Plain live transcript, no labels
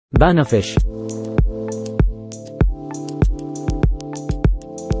Bannerfish.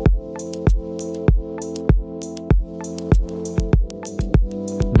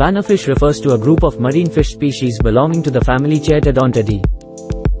 Bannerfish refers to a group of marine fish species belonging to the family Chaetodontidae.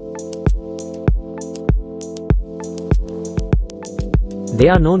 They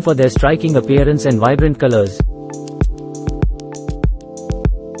are known for their striking appearance and vibrant colors.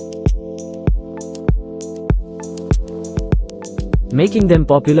 Making them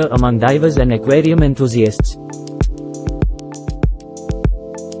popular among divers and aquarium enthusiasts.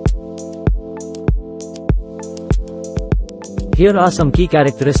 Here are some key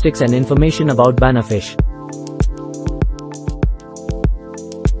characteristics and information about bannerfish.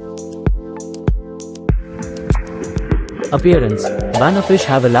 Appearance. Bannerfish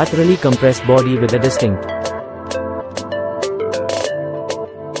have a laterally compressed body with a distinct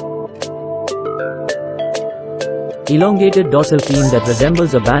elongated dorsal fin that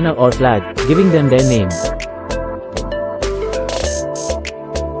resembles a banner or flag, giving them their name.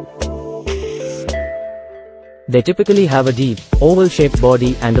 They typically have a deep, oval-shaped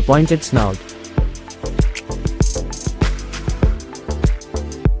body and a pointed snout.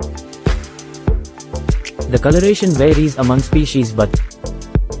 The coloration varies among species but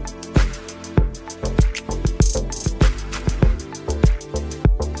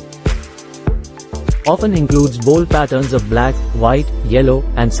often includes bold patterns of black, white, yellow,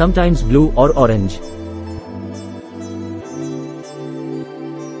 and sometimes blue or orange.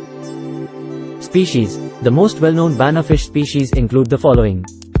 Species. The most well-known bannerfish species include the following.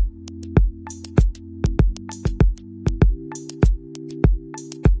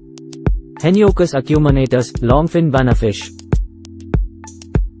 Heniochus acuminatus, Longfin bannerfish.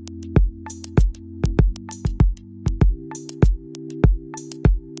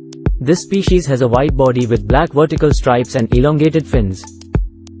 This species has a white body with black vertical stripes and elongated fins.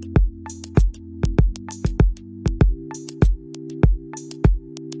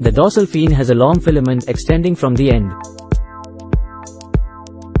 The dorsal fin has a long filament extending from the end.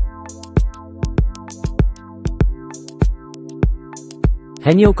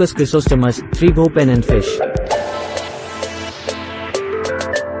 Heniochus chrysostomus, three-bow-pennant fish.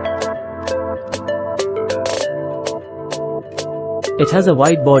 It has a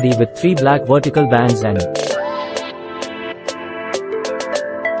white body with three black vertical bands and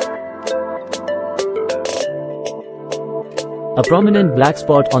a prominent black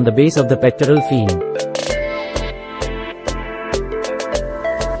spot on the base of the pectoral fin.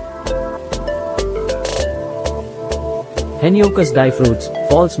 Heniochus difruits,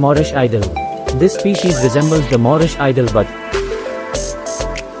 false Moorish idol. This species resembles the Moorish idol but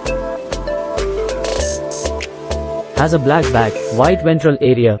has a black back, white ventral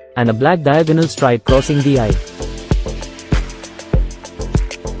area, and a black diagonal stripe crossing the eye.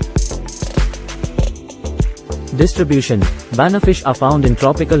 Distribution. Bannerfish are found in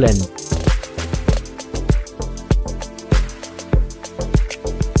tropical and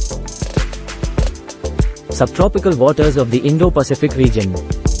subtropical waters of the Indo-Pacific region,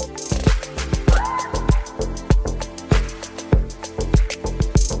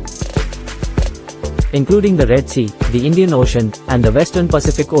 including the Red Sea, the Indian Ocean, and the Western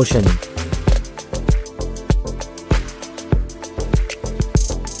Pacific Ocean.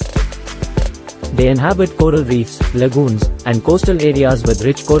 They inhabit coral reefs, lagoons, and coastal areas with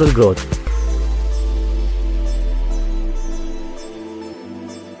rich coral growth.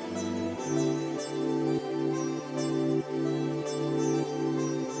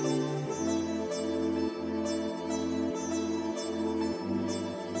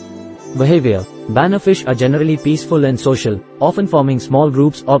 Behavior. Bannerfish are generally peaceful and social, often forming small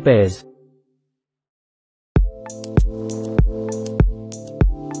groups or pairs.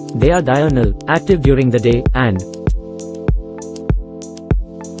 They are diurnal, active during the day, and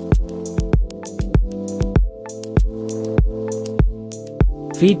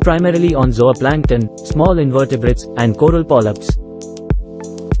feed primarily on zooplankton, small invertebrates, and coral polyps.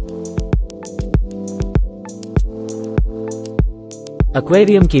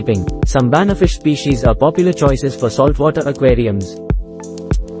 Aquarium keeping. Some bannerfish species are popular choices for saltwater aquariums.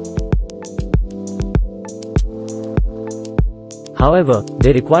 However,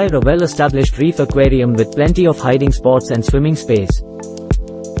 they require a well-established reef aquarium with plenty of hiding spots and swimming space.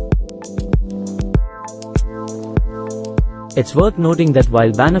 It's worth noting that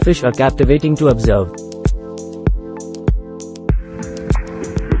while bannerfish are captivating to observe,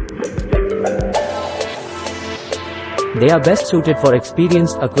 they are best suited for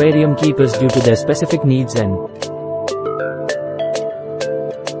experienced aquarium keepers due to their specific needs and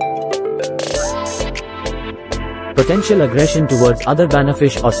potential aggression towards other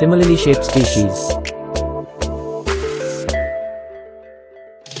bannerfish or similarly shaped species.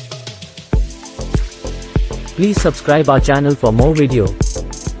 Please subscribe our channel for more video.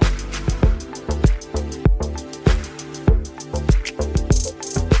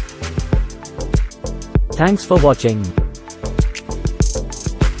 Thanks for watching.